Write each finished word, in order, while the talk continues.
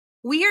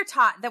We are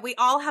taught that we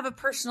all have a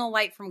personal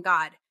light from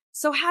God.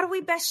 So how do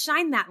we best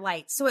shine that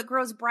light so it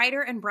grows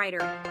brighter and brighter?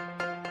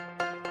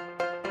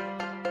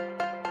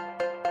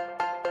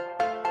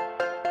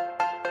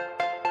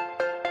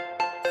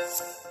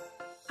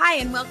 Hi,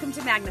 and welcome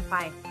to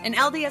Magnify, an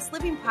LDS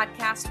Living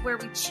podcast where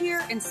we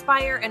cheer,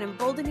 inspire, and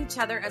embolden each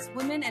other as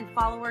women and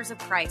followers of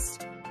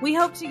Christ. We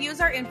hope to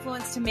use our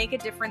influence to make a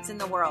difference in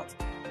the world.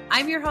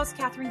 I'm your host,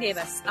 Catherine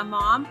Davis, a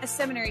mom, a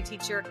seminary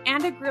teacher,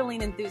 and a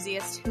grilling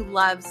enthusiast who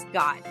loves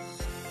God.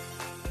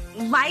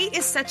 Light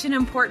is such an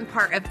important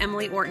part of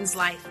Emily Orton's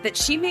life that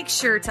she makes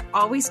sure to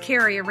always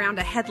carry around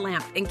a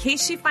headlamp in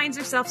case she finds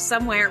herself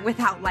somewhere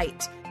without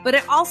light. But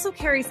it also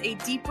carries a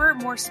deeper,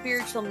 more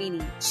spiritual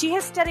meaning. She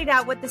has studied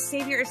out what the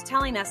Savior is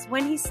telling us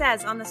when he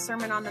says on the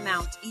Sermon on the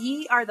Mount,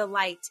 "Ye are the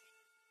light."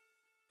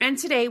 And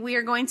today we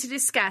are going to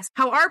discuss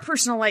how our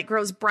personal light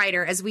grows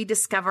brighter as we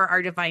discover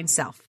our divine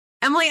self.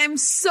 Emily, I'm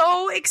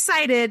so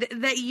excited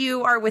that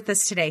you are with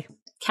us today.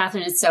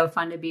 Catherine, it's so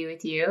fun to be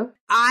with you.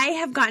 I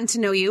have gotten to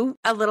know you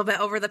a little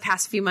bit over the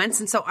past few months,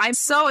 and so I'm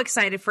so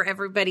excited for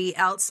everybody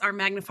else, our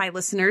Magnify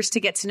listeners, to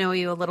get to know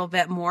you a little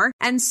bit more.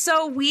 And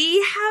so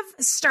we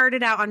have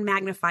started out on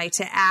Magnify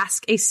to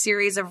ask a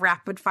series of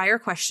rapid fire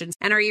questions.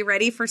 And are you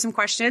ready for some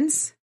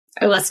questions?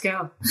 Oh, let's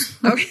go.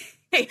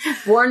 Okay.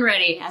 Born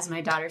ready, as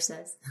my daughter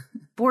says.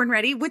 Born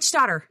ready? Which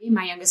daughter?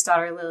 My youngest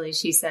daughter, Lily,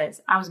 she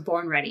says, I was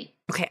born ready.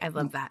 Okay, I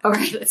love that. All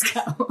right, let's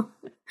go.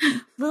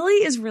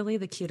 Lily is really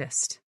the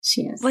cutest.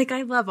 She is. Like,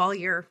 I love all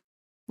your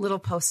little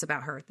posts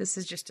about her. This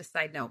is just a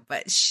side note,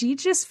 but she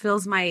just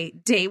fills my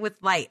day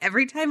with light.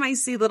 Every time I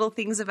see little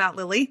things about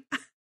Lily,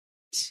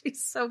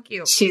 she's so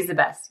cute. She's the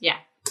best. Yeah.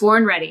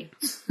 Born ready.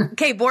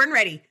 Okay, born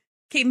ready.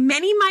 Okay,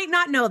 many might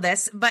not know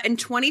this, but in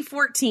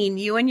 2014,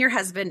 you and your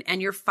husband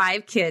and your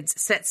 5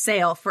 kids set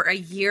sail for a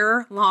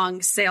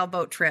year-long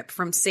sailboat trip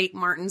from St.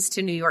 Martin's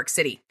to New York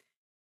City.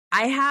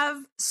 I have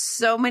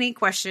so many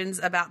questions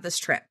about this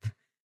trip,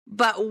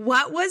 but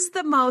what was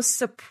the most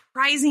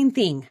surprising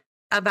thing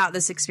about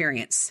this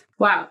experience?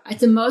 Wow.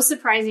 The most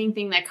surprising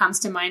thing that comes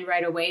to mind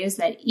right away is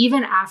that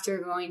even after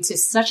going to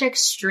such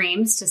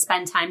extremes to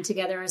spend time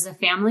together as a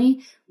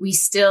family, we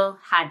still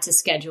had to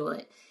schedule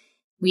it.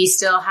 We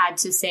still had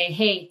to say,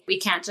 hey, we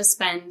can't just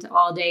spend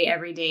all day,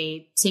 every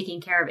day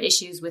taking care of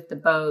issues with the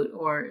boat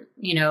or,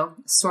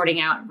 sorting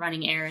out,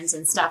 running errands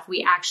and stuff.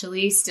 We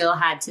actually still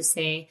had to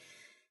say,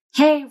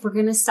 hey, we're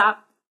going to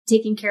stop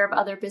taking care of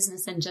other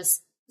business and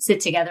just sit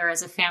together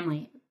as a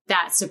family.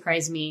 That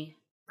surprised me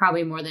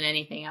probably more than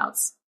anything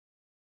else.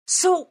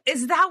 So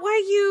is that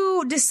why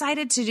you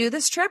decided to do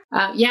this trip?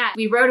 Yeah,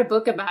 we wrote a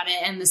book about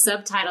it, and the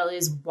subtitle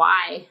is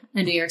Why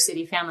a New York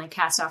City Family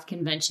Cast Off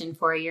Convention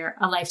for a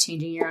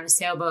life-changing year on a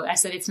sailboat. I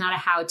said it's not a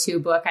how-to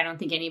book. I don't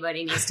think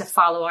anybody needs to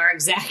follow our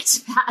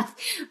exact path.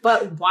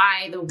 But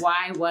why? The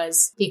why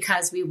was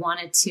because we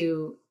wanted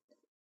to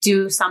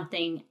do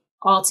something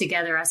all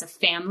together as a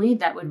family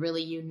that would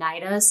really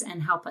unite us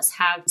and help us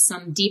have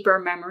some deeper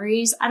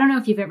memories. I don't know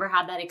if you've ever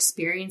had that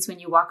experience when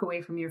you walk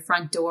away from your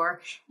front door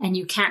and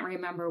you can't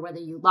remember whether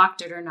you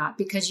locked it or not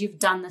because you've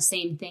done the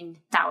same thing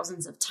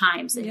thousands of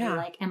times. And you're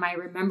like, am I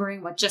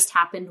remembering what just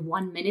happened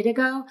 1 minute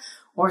ago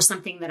or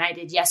something that I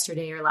did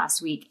yesterday or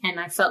last week?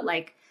 And I felt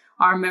like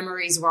our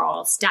memories were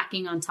all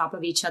stacking on top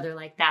of each other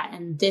like that.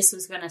 And this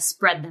was going to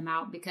spread them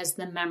out because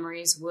the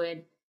memories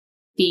would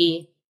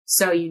be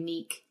so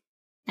unique.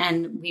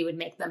 And we would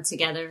make them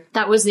together.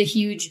 That was a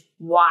huge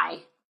why.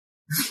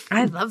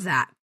 I love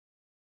that.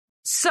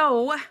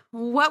 So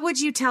what would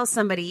you tell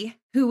somebody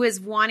who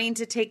is wanting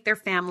to take their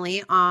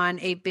family on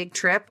a big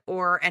trip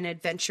or an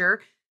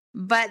adventure,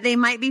 but they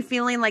might be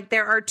feeling like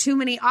there are too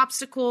many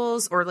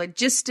obstacles or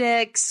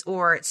logistics,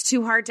 or it's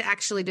too hard to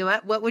actually do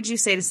it? What would you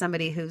say to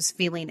somebody who's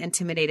feeling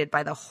intimidated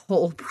by the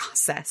whole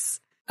process?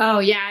 Oh,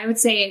 yeah, I would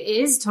say it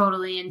is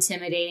totally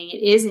intimidating.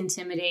 It is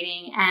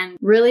intimidating. And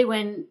really,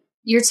 when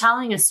you're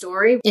telling a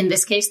story, in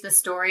this case, the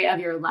story of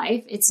your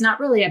life, it's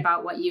not really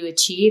about what you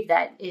achieve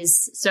that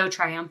is so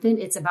triumphant.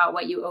 It's about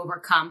what you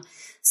overcome.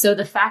 So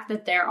the fact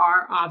that there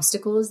are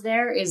obstacles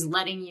there is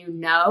letting you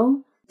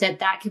know that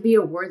that could be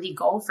a worthy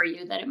goal for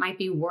you, that it might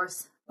be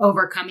worth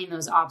overcoming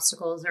those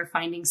obstacles or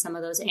finding some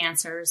of those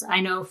answers. I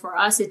know for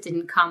us, it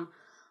didn't come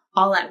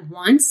all at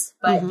once,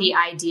 but the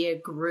idea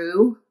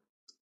grew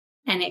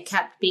and it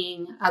kept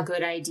being a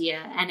good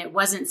idea. And it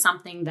wasn't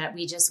something that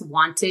we just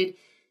wanted.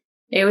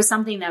 It was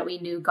something that we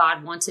knew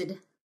God wanted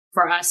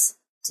for us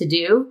to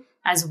do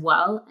as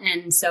well.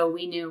 And so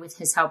we knew with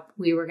his help,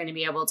 we were going to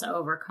be able to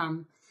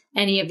overcome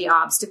any of the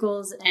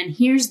obstacles. And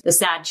here's the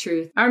sad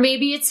truth, or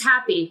maybe it's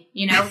happy,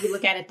 we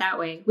look at it that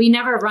way. We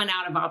never run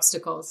out of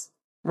obstacles.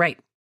 Right.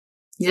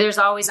 There's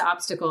always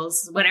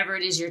obstacles, whatever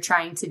it is you're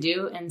trying to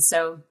do. And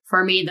so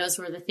for me, those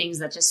were the things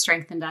that just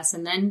strengthened us.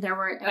 And then there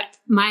were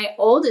my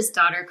oldest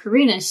daughter,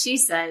 Karina, she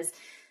says,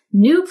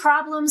 new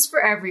problems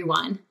for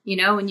everyone.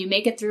 When you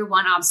make it through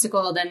one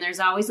obstacle, then there's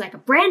always like a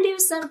brand new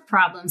set of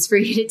problems for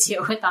you to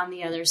deal with on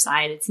the other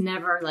side. It's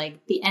never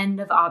like the end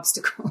of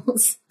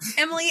obstacles.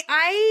 Emily,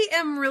 I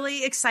am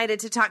really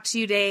excited to talk to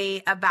you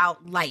today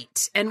about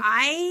light. And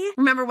I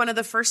remember one of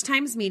the first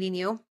times meeting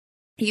you,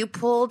 you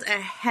pulled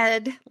a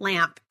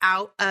headlamp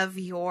out of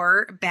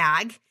your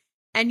bag.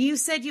 And you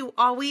said you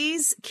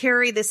always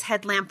carry this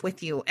headlamp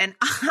with you. And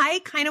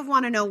I kind of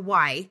want to know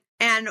why.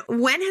 And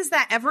when has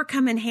that ever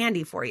come in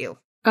handy for you?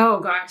 Oh,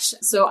 gosh.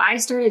 So I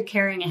started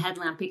carrying a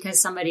headlamp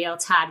because somebody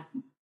else had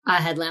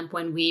a headlamp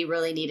when we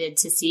really needed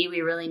to see.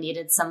 We really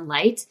needed some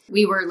light.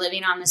 We were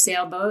living on the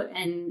sailboat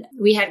and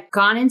we had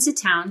gone into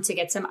town to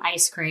get some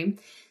ice cream.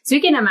 So you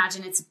can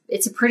imagine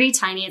it's a pretty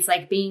tiny, it's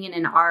like being in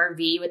an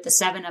RV with the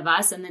 7 of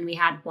us. And then we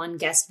had one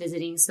guest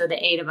visiting, so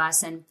the 8 of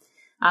us. And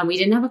we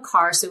didn't have a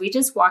car, so we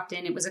just walked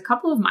in. It was a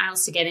couple of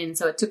miles to get in,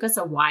 so it took us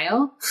a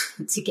while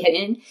to get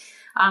in,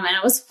 and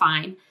it was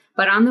fine.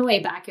 But on the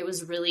way back, it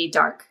was really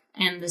dark,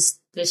 and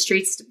the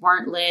streets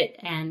weren't lit,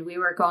 and we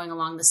were going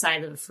along the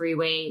side of the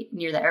freeway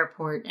near the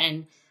airport,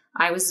 and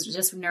I was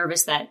just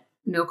nervous that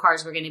no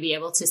cars were going to be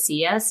able to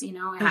see us. You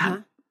know, I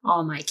had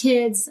all my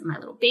kids, my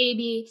little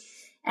baby,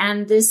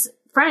 and this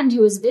friend who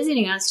was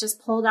visiting us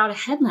just pulled out a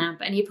headlamp,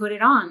 and he put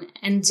it on,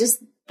 and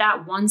just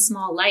that one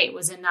small light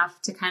was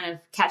enough to kind of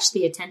catch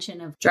the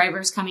attention of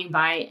drivers coming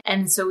by.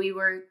 And so we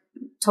were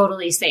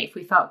totally safe.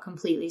 We felt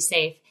completely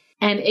safe.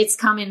 And it's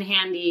come in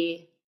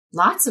handy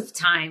lots of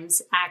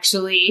times,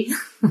 actually.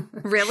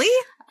 Really?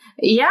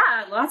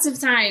 Yeah, lots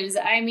of times.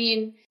 I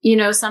mean, you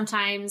know,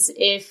 sometimes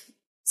if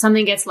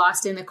something gets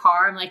lost in the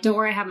car, I'm like, don't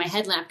worry, I have my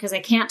headlamp, because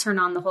I can't turn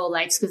on the whole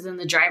lights because then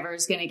the driver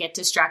is going to get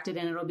distracted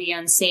and it'll be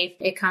unsafe.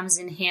 It comes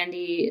in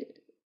handy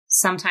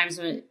sometimes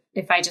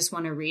if I just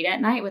want to read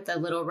at night with the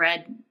little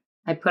red,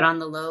 I put on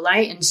the low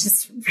light and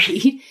just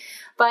read.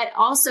 But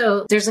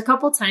also there's a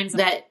couple times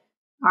that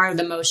are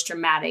the most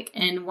dramatic.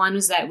 And one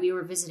was that we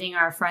were visiting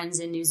our friends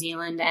in New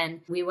Zealand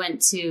and we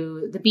went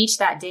to the beach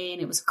that day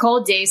and it was a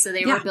cold day. So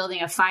they were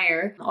building a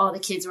fire. All the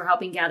kids were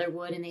helping gather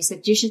wood and they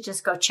said, you should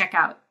just go check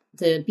out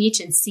the beach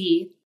and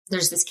see.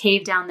 There's this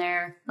cave down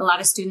there. A lot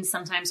of students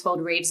sometimes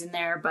hold raves in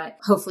there, but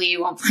hopefully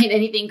you won't find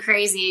anything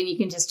crazy and you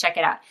can just check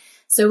it out.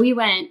 So we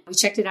went, we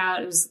checked it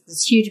out. It was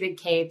this huge big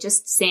cave,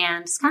 just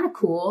sand. It's kind of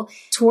cool.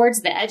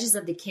 Towards the edges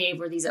of the cave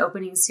were these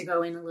openings to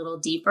go in a little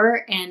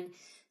deeper. And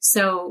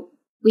so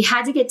we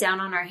had to get down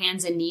on our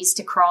hands and knees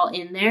to crawl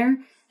in there.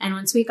 And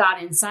once we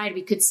got inside,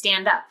 we could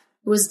stand up.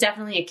 It was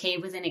definitely a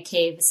cave within a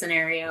cave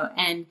scenario.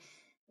 And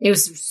it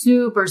was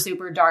super,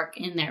 super dark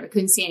in there. We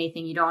couldn't see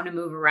anything. You don't want to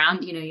move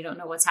around. You know, you don't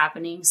know what's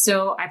happening.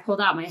 So I pulled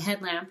out my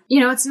headlamp.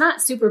 You know, it's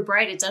not super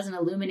bright. It doesn't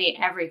illuminate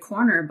every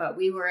corner, but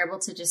we were able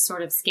to just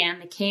sort of scan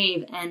the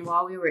cave. And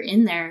while we were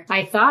in there,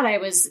 I thought I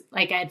was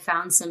like, I'd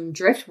found some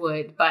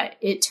driftwood, but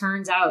it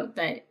turns out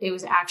that it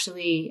was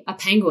actually a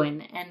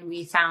penguin. And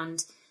we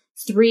found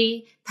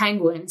 3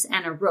 penguins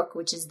and a rook,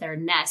 which is their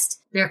nest.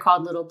 They're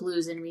called little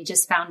blues. And we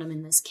just found them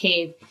in this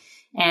cave.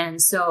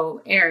 And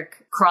so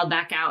Eric crawled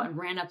back out and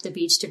ran up the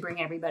beach to bring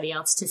everybody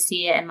else to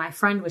see it. And my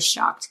friend was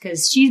shocked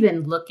because she'd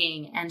been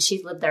looking and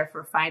she'd lived there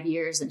for 5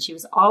 years and she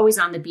was always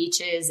on the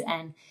beaches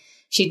and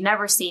she'd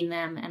never seen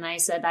them. And I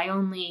said, I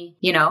only,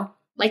 you know,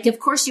 like, of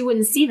course you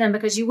wouldn't see them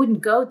because you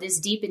wouldn't go this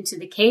deep into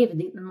the cave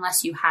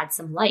unless you had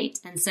some light.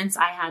 And since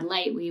I had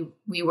light,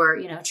 we were,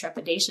 you know,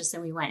 trepidatious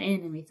and we went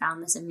in and we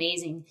found this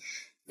amazing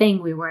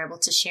thing we were able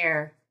to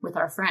share with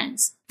our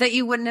friends. That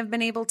you wouldn't have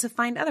been able to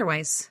find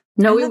otherwise.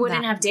 No, we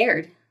wouldn't have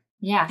dared.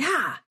 Yeah.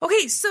 Yeah.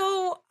 Okay.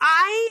 So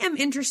I am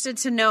interested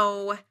to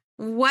know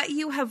what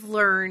you have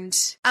learned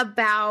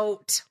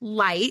about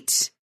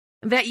light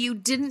that you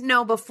didn't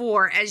know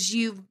before as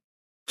you've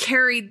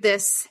carried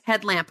this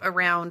headlamp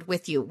around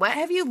with you. What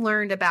have you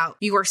learned about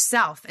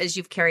yourself as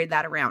you've carried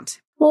that around?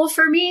 Well,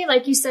 for me,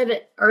 like you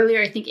said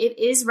earlier, I think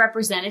it is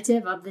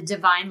representative of the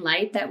divine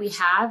light that we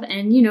have.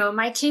 And, you know,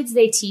 my kids,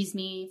 they tease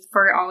me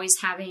for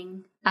always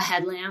having a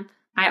headlamp.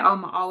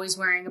 I'm always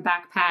wearing a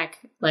backpack.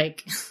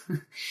 Like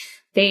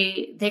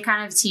they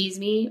kind of tease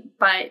me,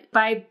 but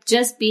by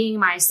just being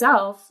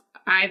myself,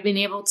 I've been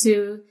able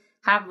to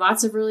have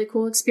lots of really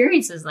cool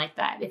experiences like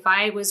that. If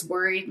I was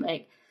worried,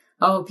 like,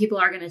 oh, people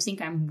are going to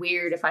think I'm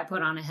weird if I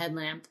put on a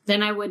headlamp,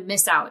 then I would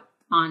miss out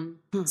on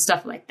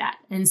stuff like that.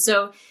 And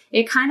so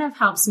it kind of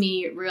helps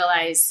me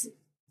realize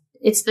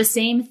it's the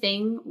same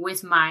thing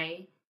with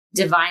my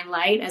divine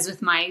light as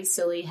with my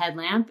silly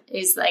headlamp.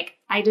 Is like,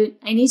 I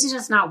need to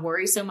just not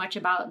worry so much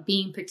about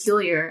being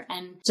peculiar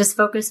and just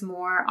focus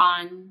more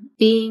on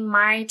being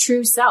my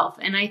true self.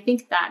 And I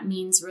think that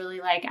means really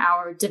like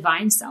our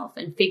divine self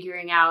and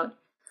figuring out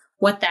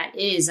what that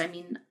is. I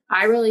mean,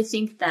 I really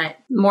think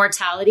that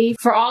mortality,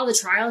 for all the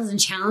trials and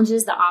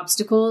challenges, the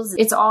obstacles,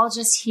 it's all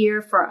just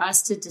here for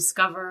us to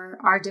discover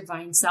our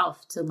divine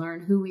self, to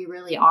learn who we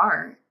really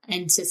are,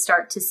 and to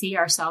start to see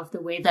ourselves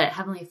the way that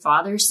Heavenly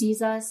Father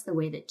sees us, the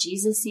way that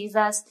Jesus sees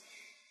us.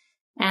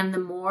 And the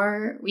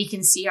more we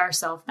can see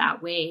ourselves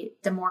that way,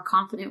 the more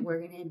confident we're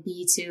going to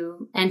be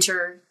to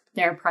enter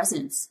their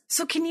presence.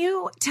 So can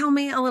you tell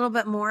me a little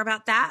bit more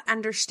about that,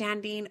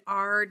 understanding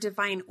our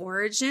divine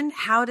origin?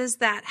 How does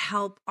that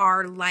help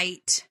our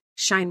light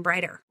shine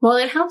brighter? Well,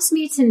 it helps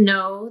me to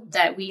know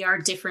that we are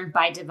different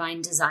by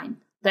divine design.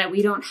 that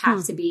we don't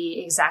have to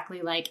be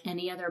exactly like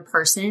any other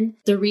person.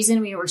 The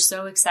reason we were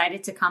so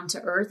excited to come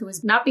to earth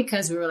was not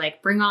because we were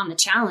like, bring on the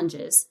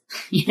challenges,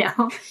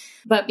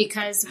 but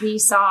because we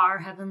saw our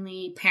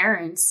heavenly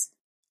parents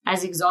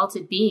as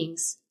exalted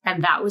beings.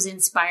 And that was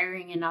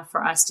inspiring enough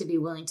for us to be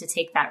willing to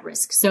take that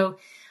risk. So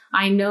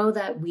I know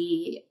that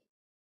we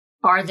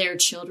are their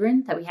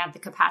children, that we have the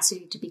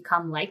capacity to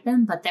become like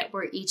them, but that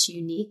we're each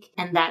unique.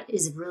 And that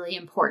is a really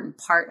important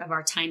part of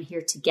our time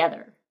here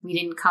together. We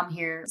didn't come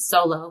here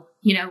solo,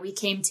 we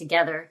came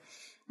together.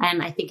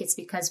 And I think it's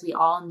because we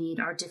all need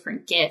our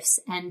different gifts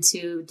and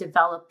to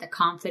develop the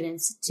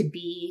confidence to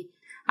be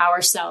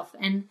ourselves.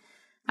 And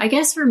I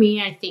guess for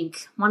me, I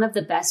think one of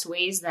the best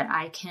ways that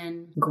I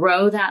can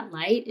grow that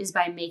light is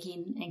by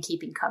making and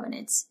keeping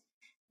covenants.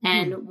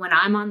 And when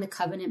I'm on the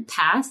covenant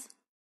path,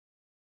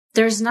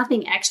 there's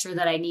nothing extra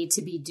that I need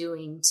to be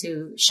doing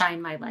to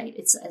shine my light.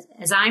 It's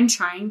as I'm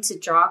trying to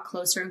draw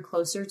closer and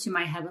closer to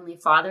my Heavenly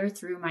Father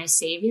through my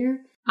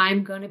Savior,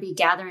 I'm going to be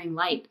gathering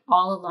light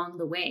all along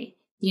the way,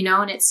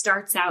 and it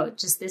starts out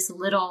just this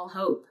little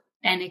hope,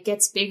 and it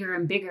gets bigger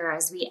and bigger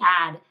as we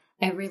add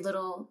every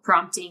little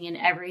prompting and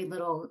every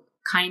little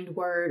kind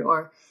word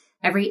or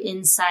every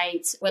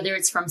insight, whether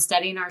it's from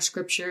studying our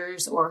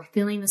scriptures or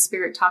feeling the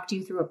Spirit talk to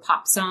you through a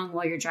pop song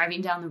while you're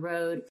driving down the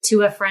road,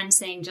 to a friend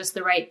saying just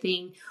the right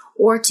thing,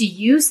 or to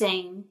you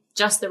saying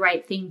just the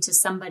right thing to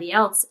somebody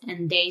else.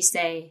 And they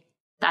say,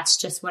 that's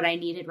just what I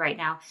needed right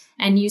now.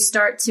 And you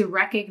start to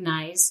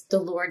recognize the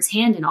Lord's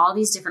hand in all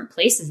these different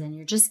places. And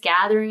you're just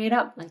gathering it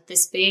up like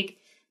this big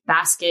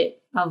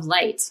basket of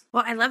light.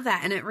 Well, I love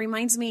that. And it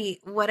reminds me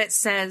what it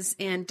says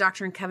in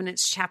Doctrine and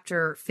Covenants,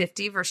 chapter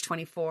 50, verse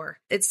 24.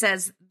 It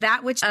says,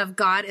 that which of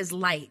God is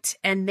light,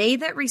 and they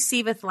that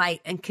receiveth light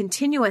and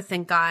continueth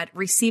in God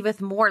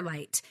receiveth more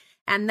light.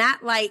 And that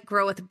light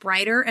groweth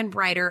brighter and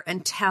brighter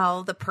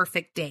until the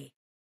perfect day.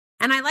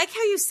 And I like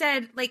how you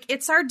said, like,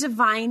 it's our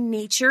divine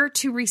nature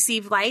to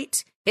receive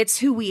light. It's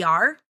who we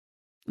are,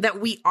 that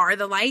we are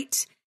the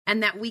light,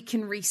 and that we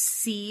can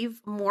receive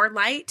more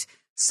light.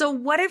 So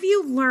what have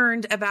you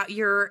learned about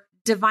your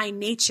divine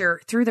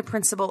nature through the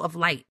principle of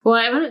light?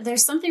 Well,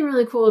 there's something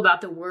really cool about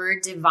the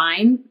word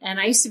divine. And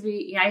I used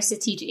to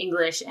teach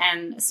English.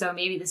 And so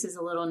maybe this is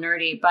a little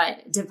nerdy,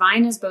 but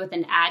divine is both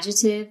an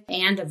adjective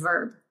and a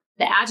verb.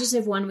 The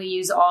adjective one we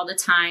use all the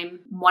time,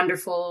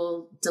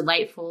 wonderful,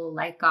 delightful,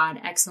 like God,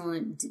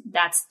 excellent.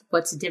 That's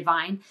what's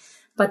divine.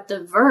 But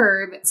the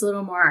verb, it's a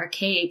little more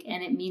archaic,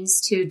 and it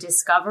means to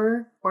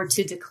discover or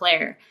to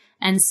declare.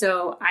 And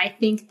so I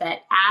think that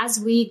as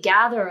we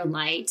gather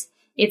light,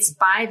 it's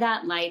by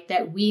that light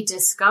that we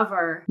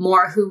discover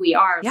more who we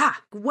are. Yeah.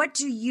 What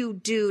do you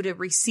do to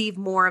receive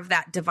more of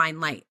that divine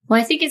light?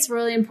 Well, I think it's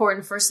really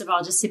important, first of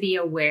all, just to be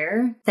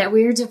aware that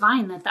we are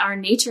divine, that our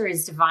nature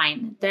is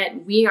divine,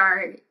 that we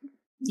are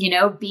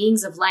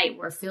beings of light.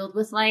 We're filled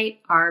with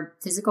light. Our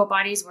physical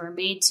bodies were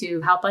made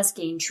to help us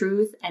gain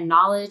truth and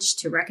knowledge,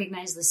 to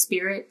recognize the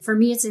Spirit. For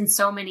me, it's in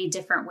so many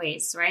different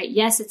ways, right?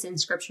 Yes, it's in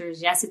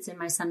scriptures. Yes, it's in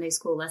my Sunday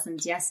school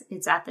lessons. Yes,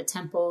 it's at the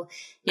temple.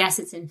 Yes,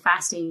 it's in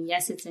fasting.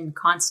 Yes, it's in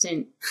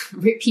constant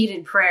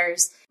repeated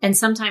prayers. And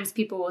sometimes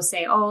people will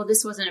say, oh,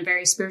 this wasn't a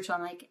very spiritual.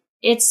 I'm like,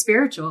 it's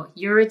spiritual.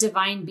 You're a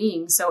divine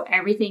being. So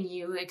everything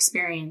you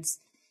experience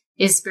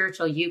is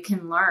spiritual. You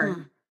can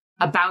learn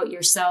about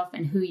yourself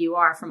and who you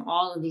are from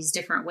all of these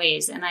different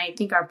ways. And I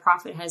think our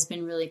prophet has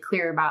been really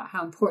clear about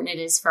how important it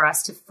is for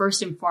us to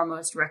first and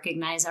foremost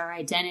recognize our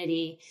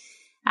identity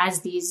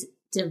as these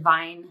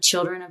divine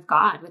children of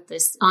God with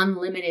this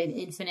unlimited,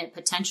 infinite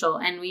potential.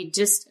 And we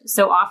just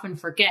so often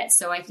forget.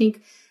 So I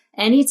think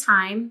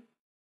anytime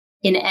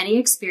in any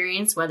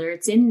experience, whether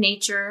it's in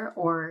nature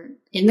or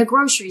in the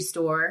grocery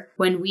store,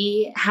 when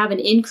we have an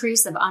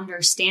increase of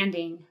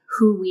understanding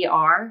who we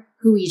are,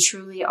 who we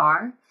truly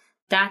are,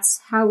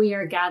 that's how we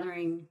are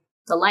gathering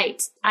the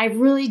light. I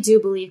really do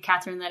believe,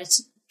 Catherine, that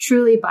it's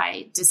truly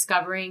by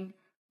discovering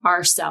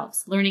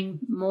ourselves, learning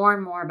more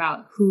and more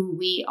about who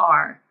we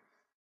are,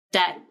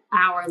 that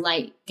our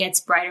light gets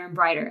brighter and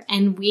brighter.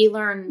 And we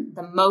learn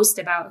the most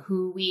about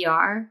who we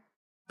are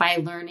by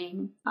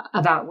learning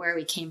about where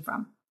we came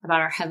from,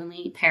 about our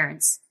heavenly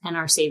parents and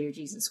our Savior,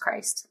 Jesus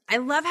Christ. I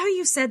love how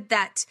you said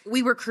that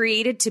we were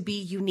created to be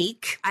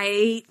unique.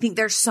 I think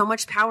there's so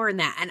much power in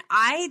that. And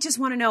I just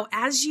want to know,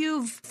 as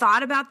you've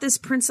thought about this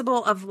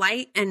principle of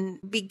light and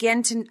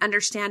begin to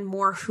understand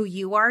more who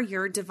you are,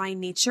 your divine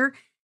nature,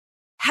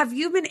 have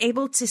you been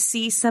able to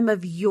see some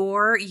of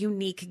your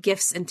unique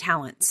gifts and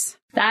talents?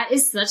 That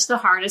is such the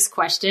hardest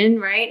question,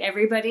 right?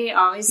 Everybody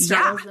always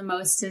struggles the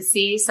most to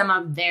see some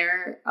of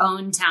their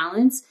own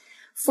talents.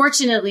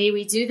 Fortunately,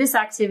 we do this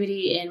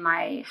activity in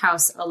my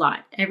house a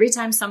lot. Every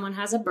time someone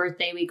has a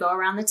birthday, we go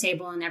around the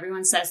table and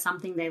everyone says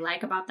something they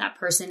like about that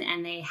person,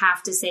 and they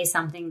have to say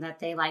something that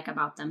they like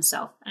about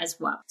themselves as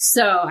well.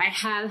 So I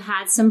have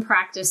had some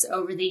practice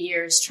over the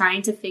years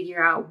trying to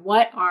figure out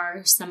what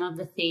are some of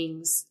the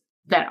things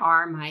that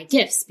are my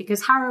gifts.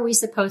 Because how are we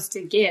supposed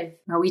to give?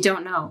 Well, we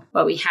don't know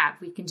what we have.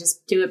 We can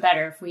just do it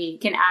better if we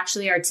can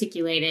actually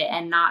articulate it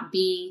and not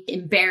be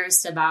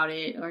embarrassed about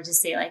it, or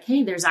just say like,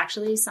 hey, there's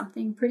actually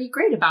something pretty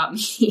great about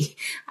me.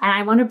 And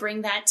I want to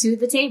bring that to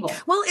the table.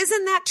 Well,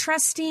 isn't that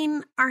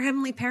trusting our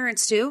heavenly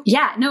parents too?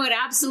 Yeah, no, it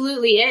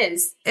absolutely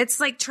is. It's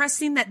like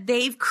trusting that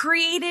they've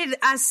created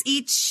us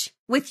each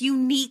with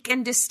unique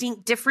and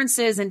distinct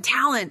differences and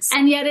talents.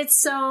 And yet it's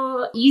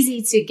so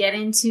easy to get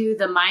into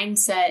the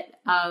mindset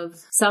of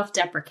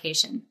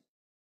self-deprecation.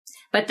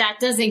 But that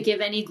doesn't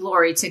give any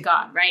glory to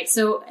God, right?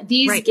 So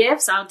these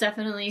gifts, I'll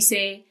definitely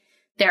say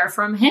they're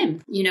from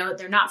him. You know,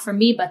 they're not from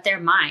me, but they're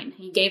mine.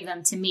 He gave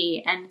them to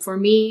me. And for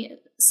me,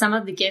 some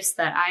of the gifts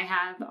that I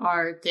have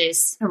are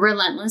this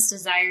relentless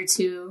desire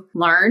to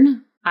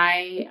learn.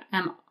 I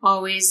am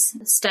always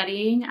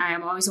studying. I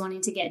am always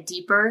wanting to get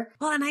deeper.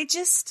 Well, and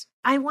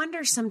I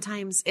wonder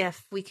sometimes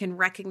if we can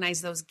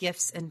recognize those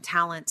gifts and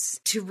talents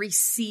to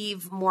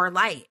receive more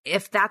light.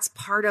 If that's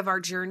part of our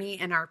journey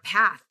and our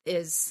path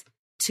is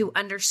to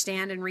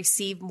understand and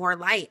receive more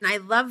light. And I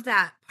love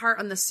that part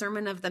on the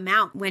Sermon of the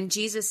Mount when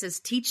Jesus is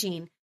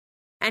teaching,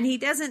 and he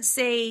doesn't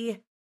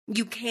say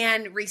you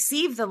can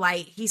receive the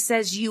light. He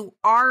says you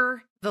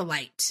are the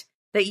light,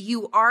 that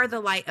you are the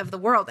light of the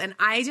world. And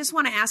I just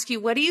want to ask you,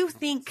 what do you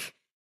think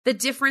the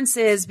difference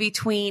is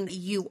between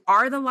you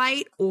are the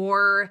light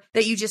or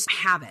that you just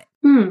have it?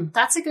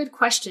 That's a good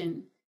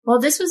question.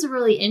 Well, this was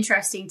really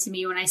interesting to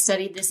me when I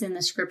studied this in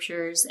the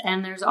scriptures.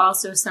 And there's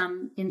also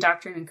some in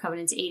Doctrine and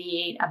Covenants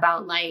 88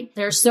 about light.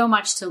 There's so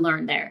much to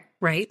learn there.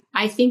 Right.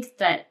 I think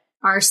that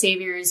our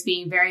Savior is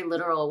being very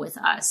literal with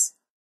us.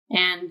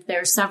 And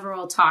there are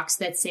several talks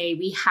that say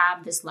we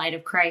have this light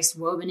of Christ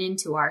woven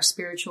into our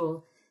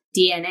spiritual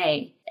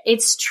DNA.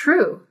 It's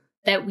true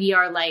that we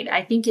are light.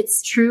 I think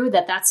it's true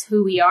that that's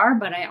who we are,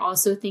 but I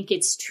also think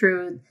it's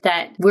true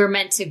that we're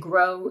meant to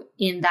grow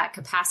in that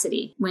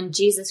capacity. When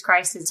Jesus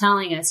Christ is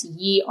telling us,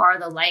 ye are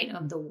the light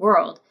of the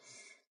world,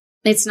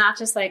 it's not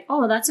just like,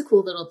 oh, that's a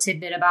cool little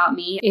tidbit about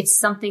me. It's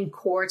something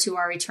core to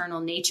our eternal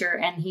nature.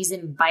 And he's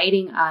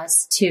inviting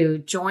us to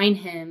join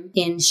him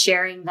in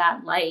sharing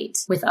that light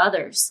with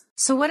others.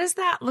 So what does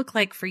that look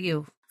like for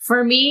you?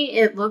 For me,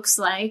 it looks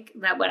like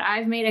that what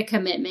I've made a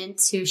commitment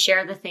to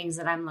share the things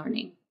that I'm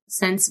learning.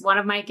 Since one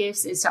of my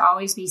gifts is to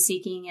always be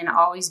seeking and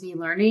always be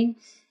learning,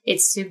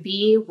 it's to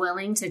be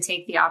willing to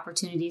take the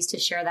opportunities to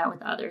share that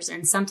with others.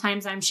 And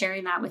sometimes I'm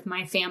sharing that with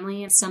my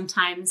family, and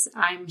sometimes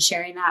I'm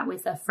sharing that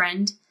with a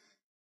friend.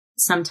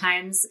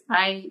 Sometimes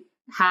I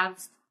have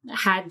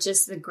had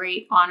just the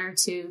great honor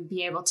to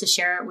be able to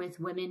share it with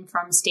women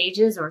from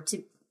stages, or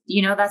to,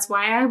 you know, that's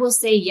why I will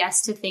say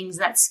yes to things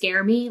that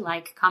scare me,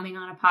 like coming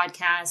on a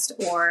podcast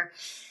or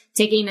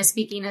taking a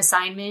speaking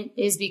assignment,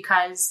 is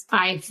because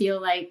I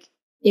feel like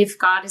if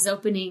God is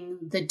opening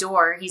the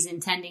door, he's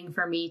intending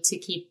for me to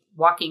keep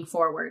walking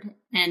forward.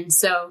 And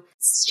so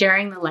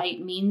sharing the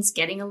light means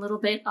getting a little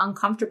bit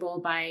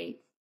uncomfortable by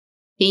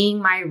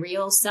being my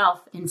real self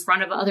in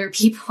front of other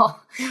people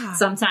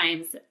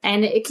sometimes.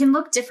 And it can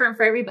look different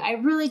for everybody. I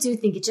really do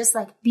think it's just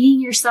like being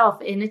yourself.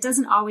 And it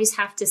doesn't always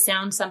have to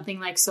sound something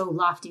like so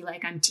lofty,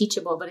 like I'm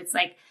teachable, but it's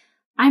like,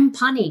 I'm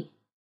punny.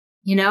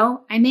 You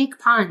know, I make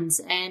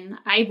puns and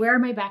I wear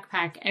my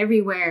backpack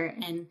everywhere,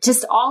 and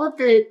just all of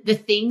the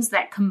things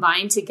that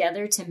combine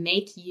together to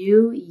make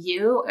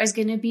you is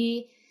going to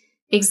be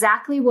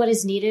exactly what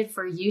is needed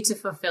for you to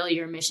fulfill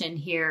your mission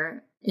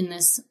here in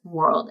this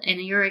world. And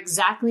you're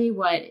exactly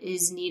what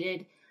is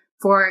needed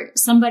for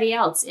somebody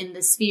else in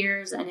the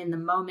spheres and in the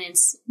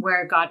moments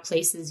where God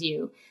places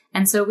you.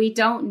 And so we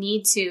don't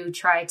need to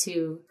try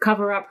to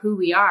cover up who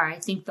we are. I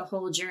think the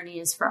whole journey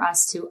is for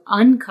us to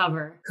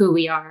uncover who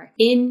we are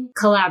in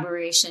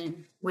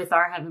collaboration with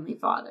our Heavenly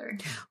Father.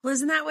 Well,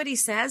 isn't that what he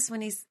says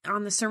when he's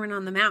on the Sermon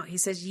on the Mount? He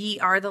says, ye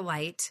are the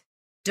light,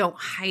 don't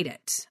hide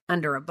it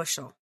under a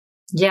bushel.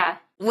 Yeah.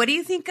 What do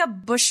you think a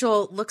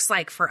bushel looks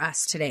like for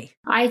us today?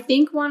 I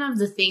think one of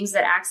the things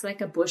that acts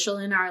like a bushel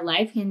in our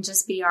life can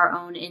just be our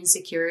own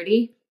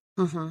insecurity.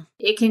 Mm-hmm.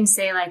 It can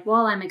say like,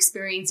 well, I'm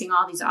experiencing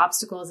all these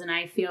obstacles and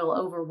I feel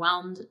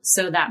overwhelmed,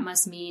 so that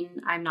must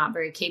mean I'm not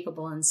very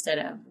capable, instead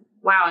of,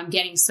 wow, I'm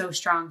getting so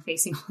strong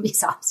facing all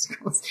these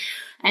obstacles.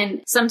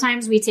 And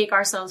sometimes we take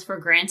ourselves for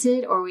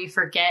granted, or we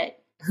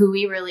forget who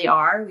we really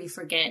are. We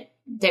forget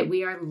that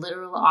we are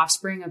literal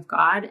offspring of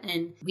God,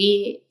 and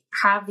we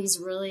have these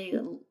really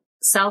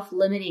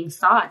self-limiting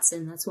thoughts.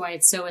 And that's why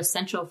it's so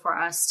essential for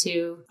us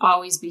to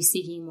always be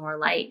seeking more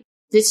light.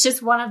 It's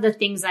just one of the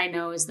things I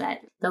know is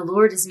that the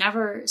Lord is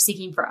never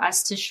seeking for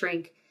us to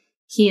shrink.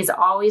 He is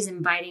always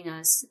inviting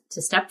us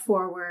to step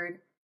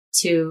forward,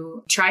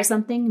 to try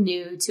something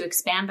new, to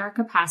expand our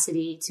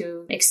capacity,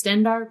 to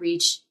extend our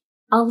reach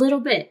a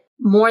little bit.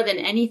 More than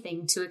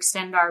anything, to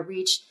extend our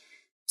reach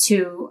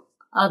to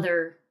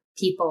other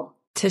people.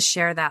 To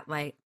share that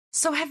light.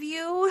 So have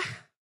you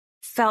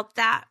felt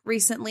that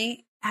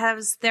recently?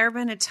 Has there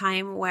been a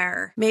time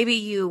where maybe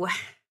you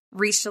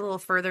reached a little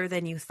further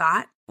than you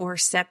thought, or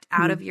stepped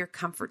out of your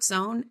comfort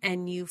zone,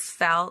 and you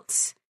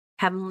felt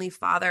Heavenly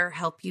Father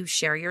help you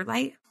share your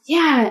light?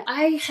 Yeah,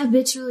 I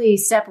habitually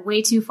step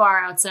way too far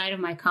outside of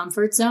my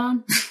comfort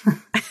zone.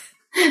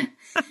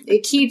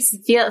 It keeps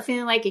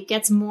feeling like it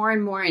gets more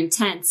and more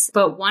intense.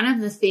 But one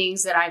of the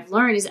things that I've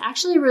learned is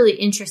actually really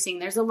interesting.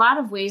 There's a lot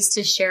of ways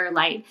to share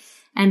light.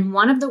 And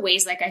one of the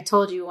ways, like I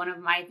told you, one of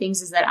my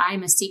things is that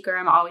I'm a seeker.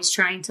 I'm always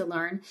trying to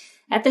learn.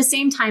 At the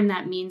same time,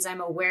 that means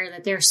I'm aware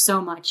that there's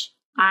so much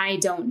I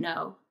don't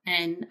know.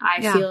 And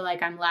I feel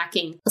like I'm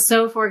lacking.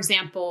 So, for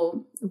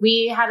example,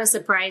 we had a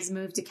surprise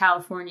move to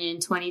California in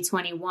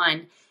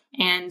 2021.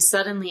 And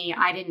suddenly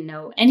I didn't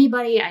know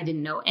anybody. I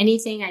didn't know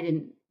anything. I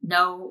didn't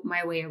know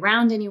my way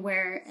around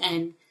anywhere.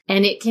 And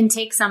it can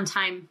take some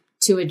time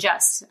to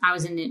adjust. I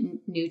was in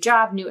a new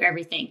job, knew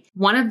everything.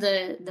 One of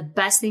the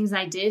best things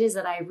I did is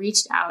that I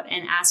reached out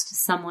and asked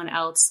someone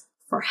else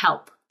for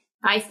help.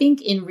 I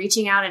think in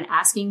reaching out and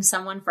asking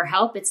someone for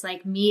help, it's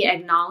like me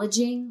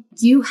acknowledging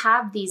you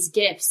have these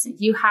gifts.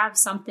 You have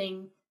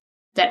something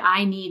that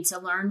I need to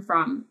learn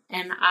from.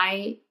 And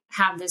I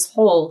have this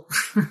hole.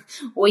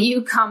 Will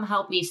you come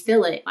help me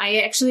fill it? I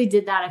actually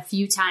did that a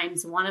few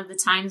times. One of the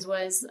times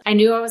was I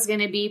knew I was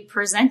going to be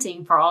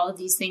presenting for all of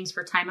these things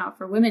for Time Out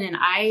for Women. And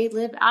I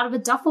live out of a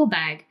duffel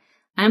bag.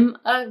 I'm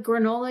a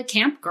granola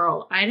camp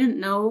girl. I didn't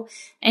know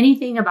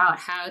anything about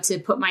how to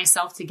put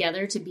myself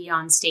together to be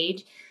on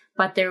stage.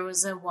 But there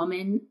was a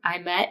woman I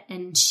met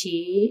and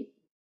she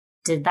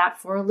did that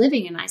for a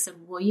living. And I said,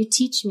 will you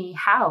teach me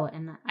how?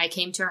 And I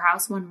came to her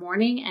house one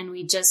morning and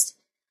we just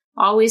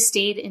always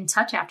stayed in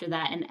touch after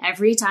that. And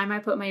every time I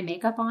put my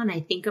makeup on,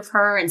 I think of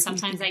her. And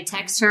sometimes I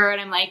text her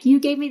and I'm like, you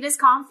gave me this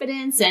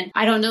confidence. And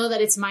I don't know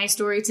that it's my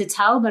story to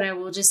tell, but I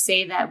will just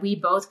say that we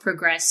both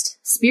progressed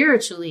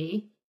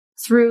spiritually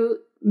through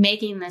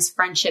making this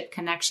friendship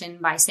connection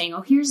by saying,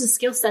 oh, here's a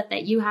skill set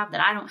that you have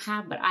that I don't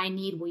have, but I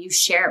need. Will you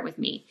share it with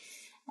me?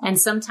 And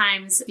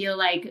sometimes feel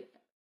like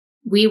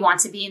we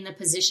want to be in the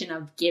position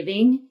of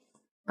giving,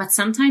 but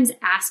sometimes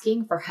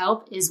asking for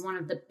help is one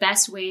of the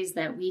best ways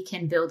that we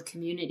can build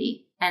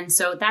community. And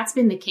so that's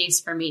been the case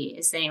for me,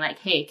 is saying like,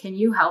 hey, can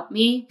you help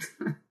me?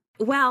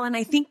 Well, and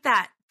I think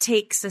that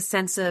takes a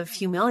sense of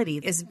humility,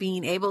 is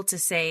being able to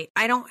say,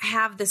 I don't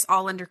have this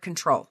all under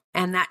control.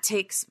 And that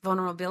takes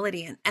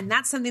vulnerability. And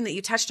that's something that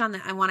you touched on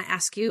that I want to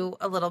ask you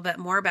a little bit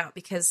more about,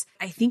 because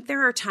I think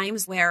there are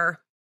times where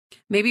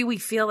maybe we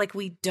feel like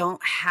we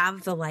don't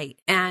have the light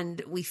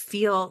and we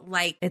feel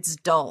like it's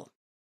dull.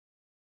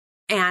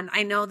 And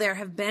I know there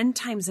have been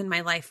times in my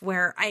life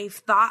where I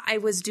thought I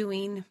was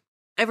doing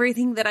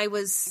everything that I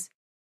was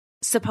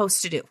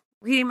supposed to do,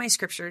 reading my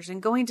scriptures and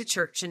going to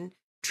church and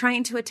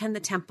trying to attend the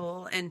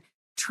temple and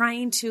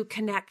trying to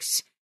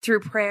connect through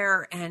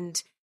prayer.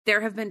 And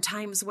there have been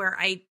times where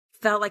I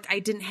felt like I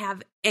didn't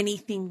have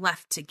anything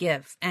left to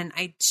give and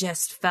I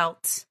just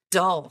felt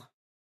dull.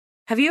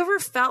 Have you ever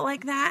felt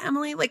like that,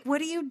 Emily? Like, what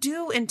do you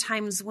do in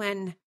times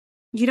when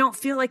you don't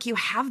feel like you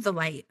have the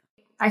light?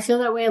 I feel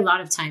that way a lot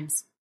of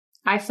times.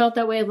 I felt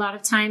that way a lot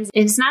of times.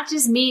 It's not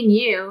just me and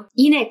you.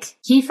 Enoch,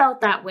 he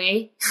felt that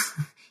way.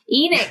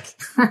 Enoch.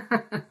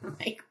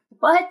 Like,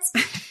 what?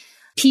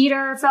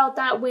 Peter felt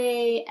that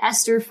way.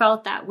 Esther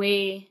felt that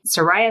way.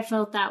 Sariah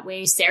felt that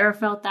way. Sarah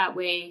felt that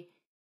way.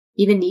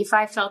 Even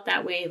Nephi felt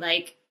that way.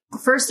 Like,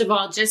 first of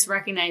all, just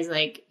recognize,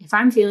 like, if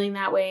I'm feeling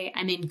that way,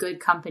 I'm in good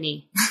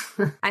company.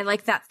 I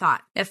like that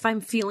thought. If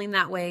I'm feeling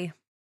that way,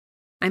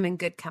 I'm in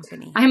good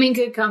company. I'm in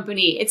good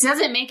company. It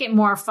doesn't make it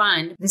more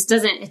fun.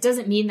 It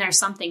doesn't mean there's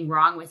something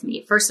wrong with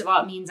me. First of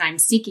all, it means I'm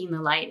seeking the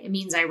light. It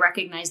means I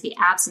recognize the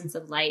absence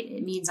of light.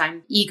 It means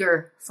I'm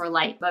eager for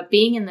light. But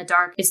being in the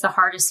dark, it's the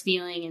hardest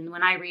feeling. And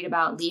when I read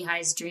about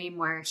Lehi's dream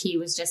where he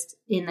was just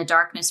in the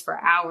darkness for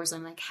hours,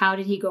 I'm like, how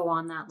did he go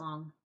on that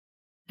long?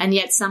 And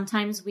yet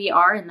sometimes we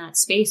are in that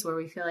space where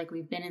we feel like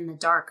we've been in the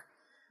dark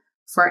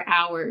for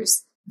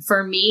hours.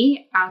 For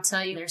me, I'll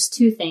tell you, there's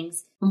two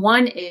things.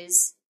 One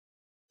is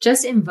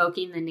just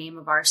invoking the name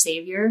of our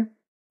Savior.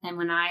 And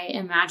when I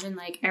imagine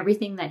like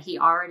everything that he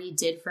already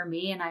did for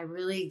me, and I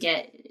really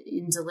get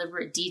in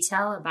deliberate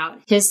detail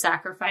about his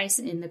sacrifice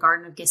in the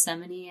Garden of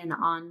Gethsemane and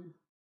on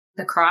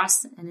the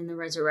cross and in the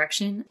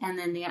resurrection. And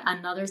then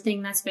another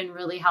thing that's been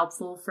really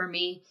helpful for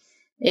me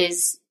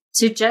is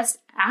to just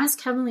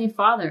ask Heavenly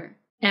Father,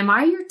 am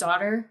I your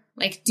daughter?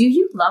 Like, do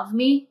you love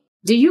me?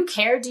 Do you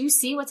care? Do you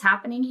see what's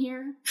happening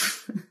here?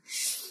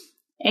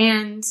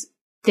 And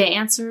the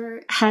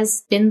answer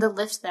has been the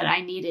lift that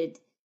I needed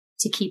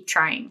to keep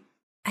trying.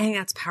 I think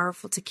that's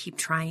powerful, to keep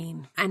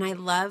trying. And I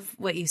love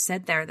what you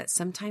said there, that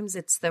sometimes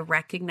it's the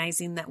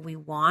recognizing that we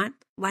want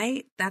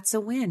light. That's a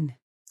win.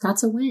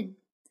 That's a win.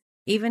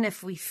 Even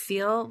if we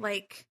feel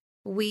like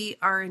we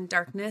are in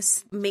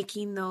darkness,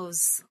 making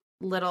those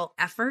little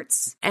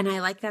efforts. And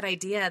I like that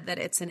idea that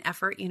it's an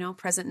effort. You know,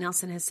 President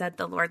Nelson has said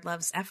the Lord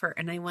loves effort.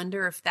 And I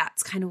wonder if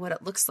that's kind of what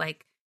it looks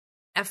like.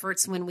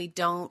 Efforts when we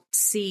don't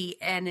see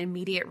an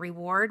immediate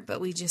reward, but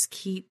we just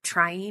keep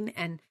trying,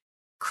 and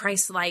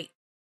Christ's light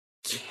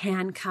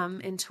can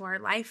come into our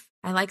life.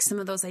 I like some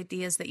of those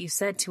ideas that you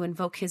said, to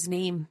invoke his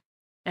name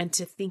and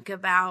to think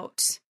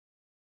about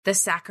the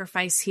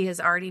sacrifice he has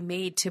already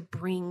made to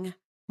bring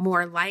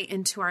more light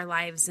into our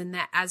lives, and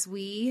that as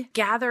we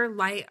gather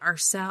light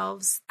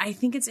ourselves, I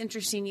think it's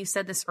interesting. You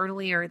said this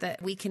earlier,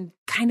 that we can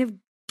kind of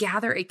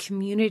gather a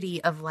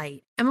community of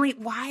light. Emily,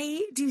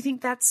 why do you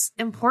think that's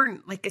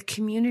important? Like a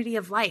community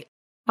of light?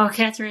 Oh,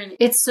 Catherine,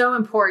 it's so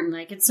important.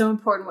 Like, it's so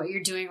important what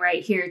you're doing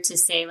right here to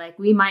say, like,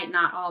 we might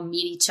not all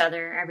meet each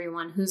other,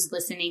 everyone who's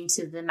listening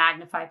to the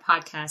Magnify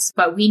podcast,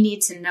 but we need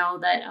to know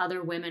that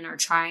other women are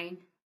trying.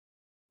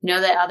 Know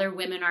that other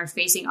women are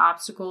facing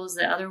obstacles,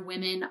 that other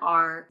women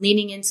are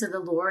leaning into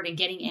the Lord and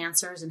getting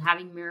answers and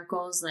having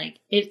miracles. Like,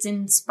 it's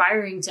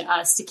inspiring to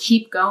us to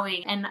keep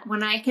going. And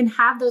when I can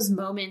have those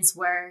moments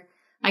where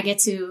I get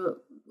to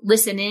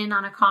listen in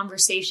on a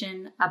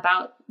conversation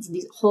about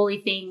these holy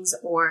things,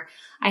 or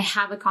I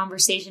have a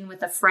conversation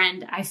with a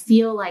friend, I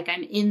feel like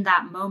I'm in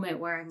that moment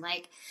where I'm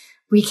like,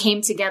 we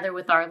came together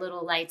with our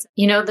little lights.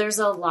 You know, there's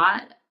a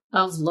lot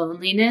of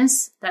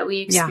loneliness that we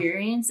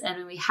experience,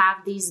 and we have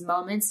these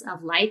moments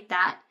of light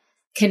that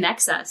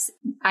connects us.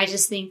 I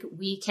just think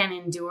we can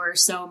endure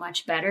so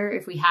much better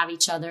if we have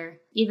each other.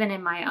 Even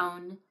in my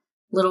own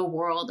little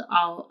world,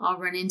 I'll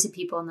run into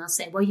people and they'll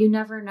say, well, you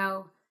never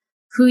know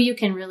who you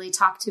can really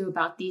talk to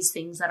about these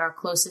things that are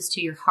closest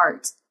to your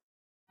heart.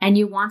 And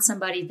you want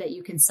somebody that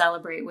you can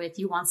celebrate with.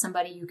 You want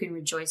somebody you can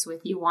rejoice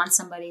with. You want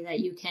somebody that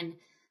you can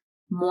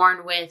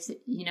mourn with,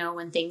 you know,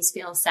 when things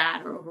feel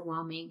sad or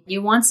overwhelming.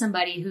 You want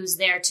somebody who's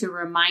there to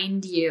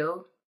remind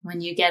you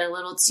when you get a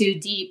little too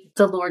deep,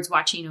 the Lord's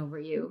watching over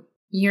you.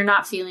 You're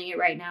not feeling it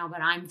right now,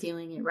 but I'm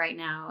feeling it right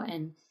now.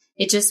 And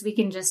we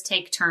can just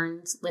take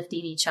turns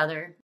lifting each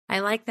other. I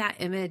like that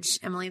image,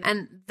 Emily.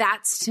 And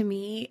that's, to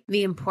me,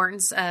 the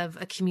importance of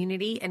a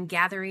community and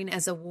gathering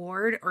as a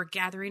ward or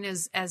gathering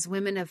as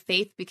women of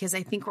faith, because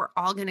I think we're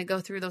all going to go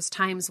through those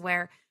times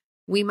where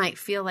we might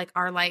feel like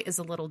our light is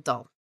a little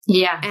dull.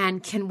 Yeah.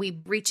 And can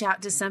we reach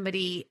out to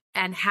somebody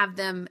and have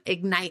them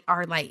ignite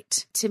our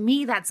light? To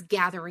me, that's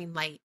gathering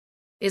light,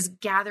 is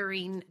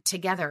gathering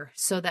together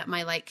so that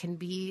my light can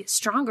be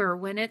stronger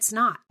when it's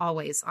not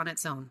always on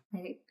its own.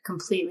 I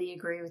completely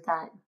agree with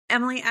that.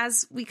 Emily,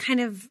 as we kind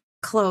of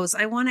close,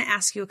 I want to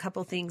ask you a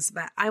couple things,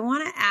 but I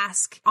want to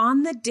ask,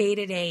 on the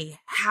day-to-day,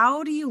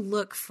 how do you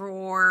look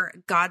for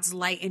God's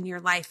light in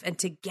your life and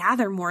to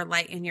gather more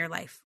light in your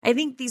life? I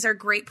think these are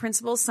great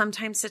principles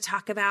sometimes to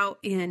talk about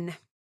in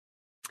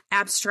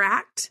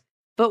abstract,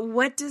 but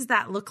what does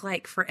that look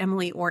like for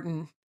Emily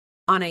Orton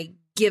on a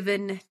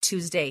given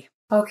Tuesday?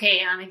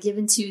 Okay, on a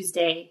given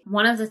Tuesday,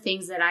 one of the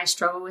things that I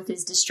struggle with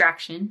is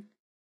distraction.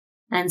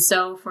 And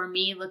so for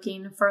me,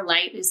 looking for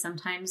light is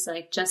sometimes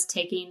like just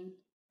taking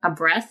a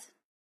breath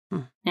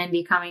and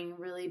becoming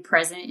really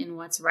present in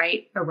what's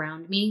right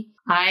around me.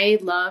 I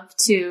love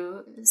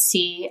to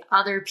see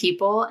other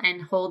people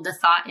and hold the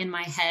thought in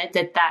my head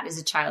that that is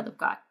a child of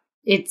God.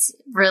 It's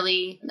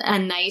really a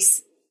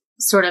nice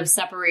sort of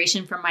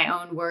separation from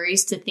my own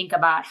worries to think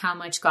about how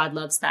much God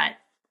loves that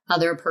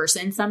other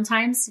person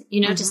sometimes,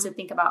 you know, just to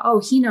think about, oh,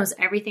 he knows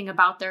everything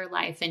about their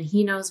life and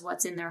he knows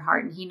what's in their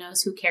heart and he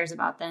knows who cares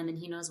about them and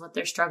he knows what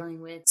they're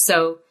struggling with.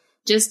 So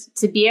just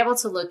to be able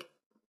to look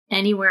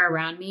anywhere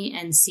around me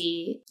and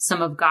see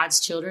some of God's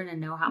children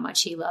and know how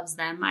much he loves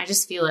them. I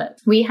just feel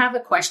it. We have a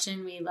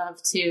question we love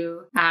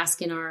to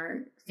ask in our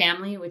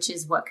family, which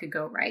is what could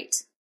go right?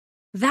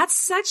 That's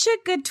such a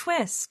good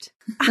twist.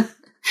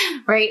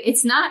 Right?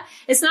 It's not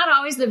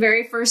always the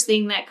very first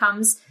thing that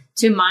comes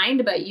to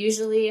mind, but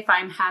usually if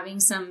I'm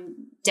having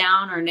some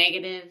down or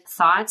negative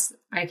thoughts,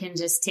 I can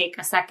just take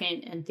a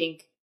second and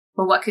think,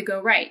 well, what could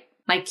go right?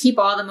 Like keep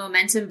all the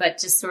momentum, but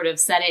just sort of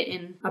set it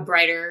in a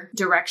brighter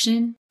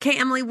direction. Okay,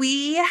 Emily,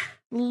 we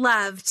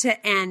love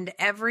to end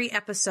every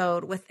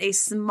episode with a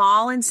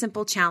small and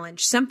simple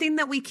challenge, something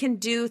that we can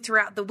do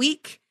throughout the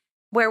week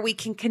where we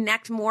can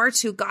connect more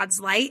to God's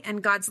light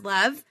and God's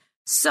love.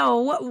 So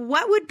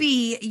what would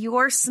be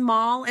your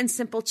small and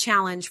simple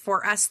challenge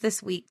for us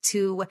this week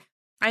to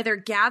either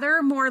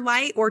gather more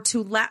light or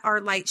to let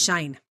our light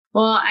shine?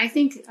 Well, I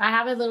think I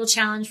have a little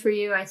challenge for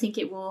you. I think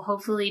it will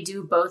hopefully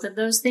do both of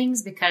those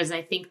things because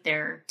I think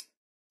they're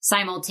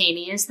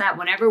simultaneous, that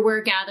whenever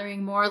we're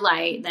gathering more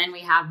light, then we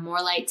have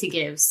more light to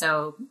give.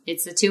 So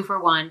it's a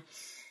 2-for-1.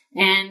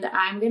 And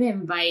I'm going to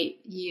invite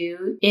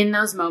you in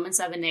those moments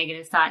of a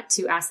negative thought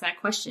to ask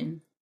that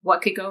question,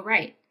 what could go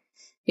right?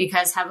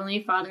 Because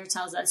Heavenly Father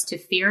tells us to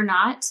fear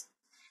not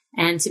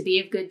and to be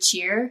of good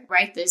cheer.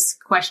 Write this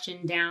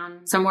question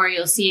down somewhere.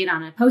 You'll see it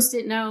on a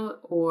Post-it note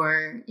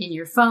or in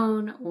your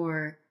phone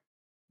or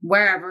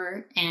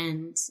wherever.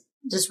 And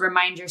just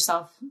remind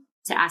yourself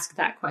to ask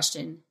that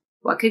question,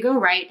 what could go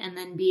right? And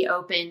then be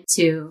open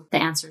to the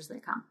answers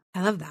that come.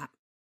 I love that.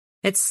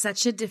 It's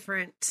such a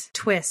different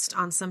twist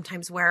on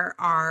sometimes where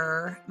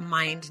our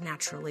mind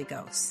naturally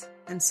goes.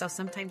 And so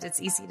sometimes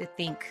it's easy to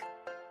think,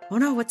 oh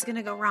no, what's going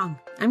to go wrong?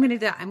 I'm going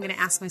to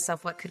ask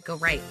myself what could go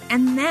right.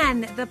 And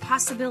then the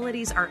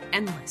possibilities are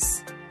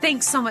endless.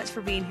 Thanks so much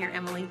for being here,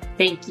 Emily.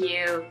 Thank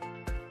you.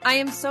 I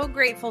am so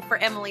grateful for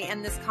Emily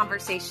and this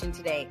conversation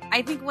today.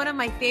 I think one of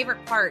my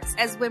favorite parts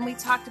is when we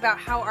talked about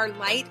how our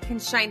light can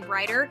shine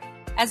brighter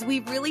as we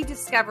really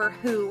discover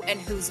who and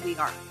whose we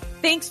are.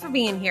 Thanks for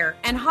being here,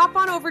 and hop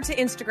on over to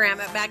Instagram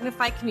at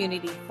Magnify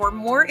Community for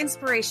more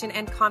inspiration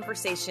and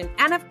conversation.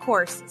 And of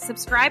course,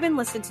 subscribe and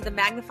listen to the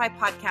Magnify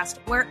podcast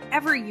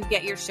wherever you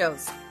get your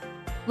shows.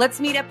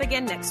 Let's meet up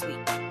again next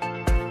week.